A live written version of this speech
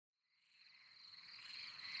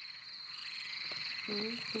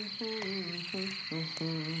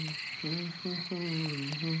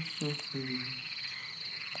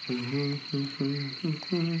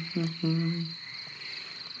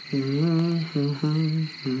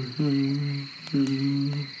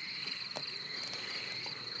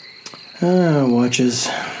Watches.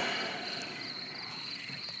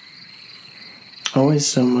 Always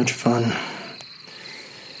so much fun.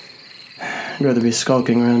 I'd rather be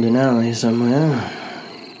skulking around an alley somewhere.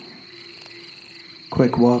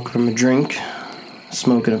 Quick walk from a drink,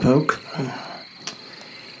 smoking a poke.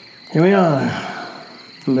 Here we are,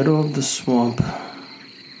 middle of the swamp.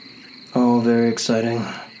 All very exciting.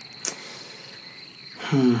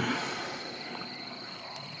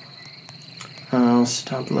 Oh,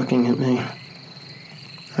 stop looking at me.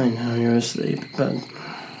 I know you're asleep, but...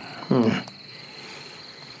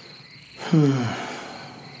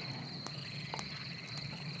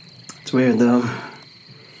 It's weird, though.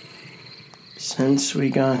 Since we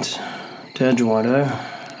got to Edgewater,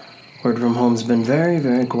 word from home's been very,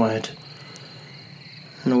 very quiet.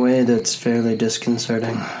 In a way that's fairly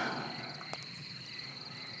disconcerting.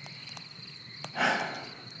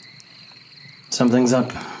 Something's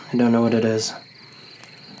up. I don't know what it is.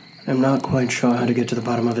 I'm not quite sure how to get to the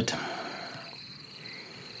bottom of it. I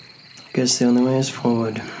guess the only way is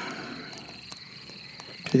forward.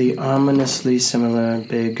 To the ominously similar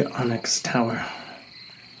big onyx tower.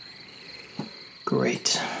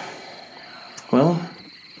 Great. Well,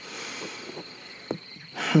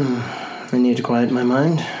 I need to quiet my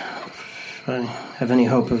mind. If I have any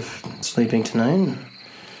hope of sleeping tonight.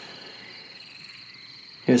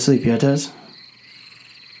 You asleep yet, Tez?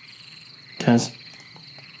 Tez?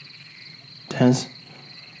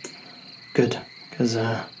 Good, because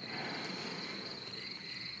I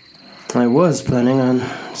was planning on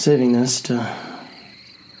saving this to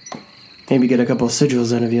maybe get a couple of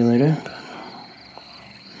sigils out of you later, but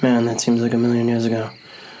man, that seems like a million years ago.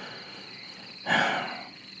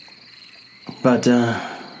 But,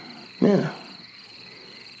 yeah.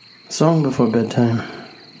 Song before bedtime,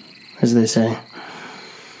 as they say.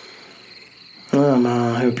 Well,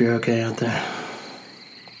 Ma, I hope you're okay out there.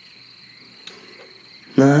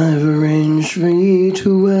 I've arranged for ye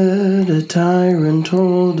to wed a tyrant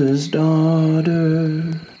oldest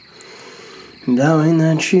daughter. Vowing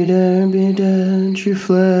that she'd e'er be dead, she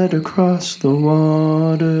fled across the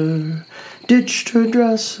water, ditched her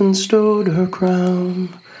dress and stowed her crown,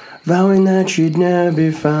 vowing that she'd ne'er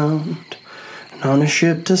be found. And on a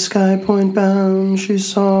ship to Sky Point bound, she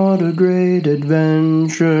sought a great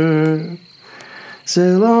adventure.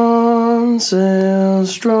 Sail on, sail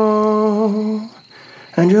strong,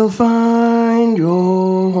 and you'll find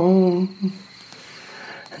your home.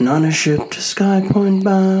 And on a ship to Sky Point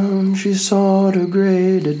bound, she sought a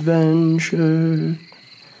great adventure.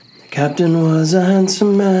 The captain was a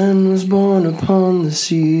handsome man, was born upon the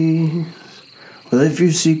seas. Well, if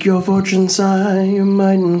you seek your fortune, sigh, you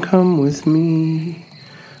mightn't come with me.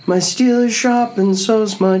 My steel is sharp and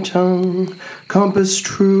so's my tongue, compass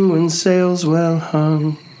true and sails well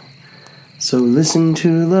hung. So listen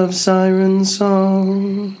to love's siren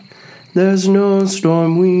song. There's no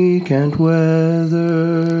storm we can't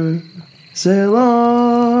weather. Sail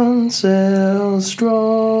on, sail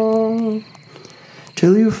strong,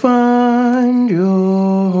 till you find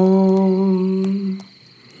your home.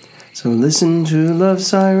 So listen to love's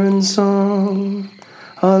siren song.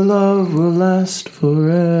 Our love will last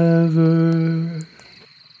forever.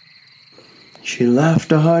 She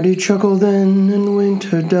laughed a hearty chuckle then, and winked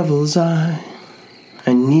her devil's eye.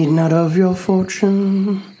 I need not of your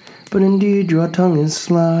fortune, but indeed your tongue is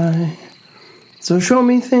sly. So show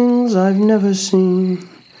me things I've never seen,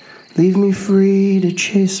 leave me free to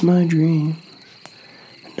chase my dreams,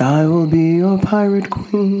 and I will be your pirate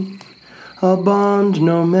queen, a bond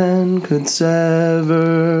no man could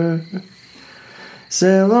sever.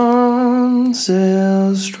 Sail on,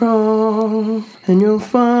 sail strong, and you'll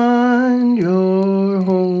find your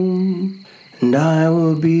home, and I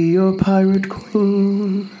will be your pirate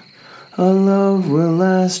queen. Our love will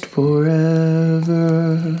last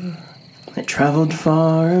forever. They traveled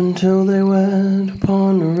far until they wed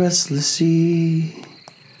upon a restless sea,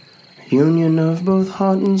 a union of both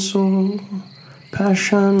heart and soul,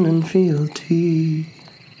 passion and fealty.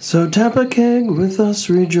 So tap a keg with us,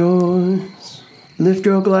 rejoice, lift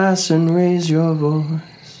your glass and raise your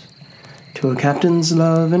voice, to a captain's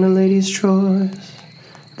love and a lady's choice,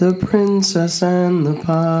 the princess and the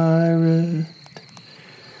pirate.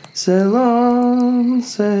 Sail on,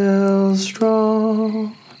 sail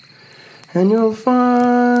strong, and you'll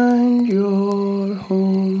find your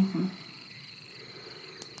home.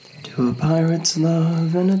 To a pirate's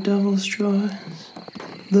love and a devil's choice,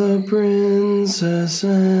 the princess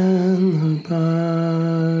and the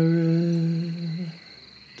pirate.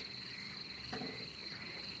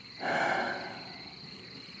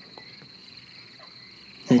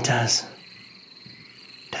 Hey, Taz.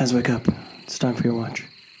 Taz, wake up. It's time for your watch.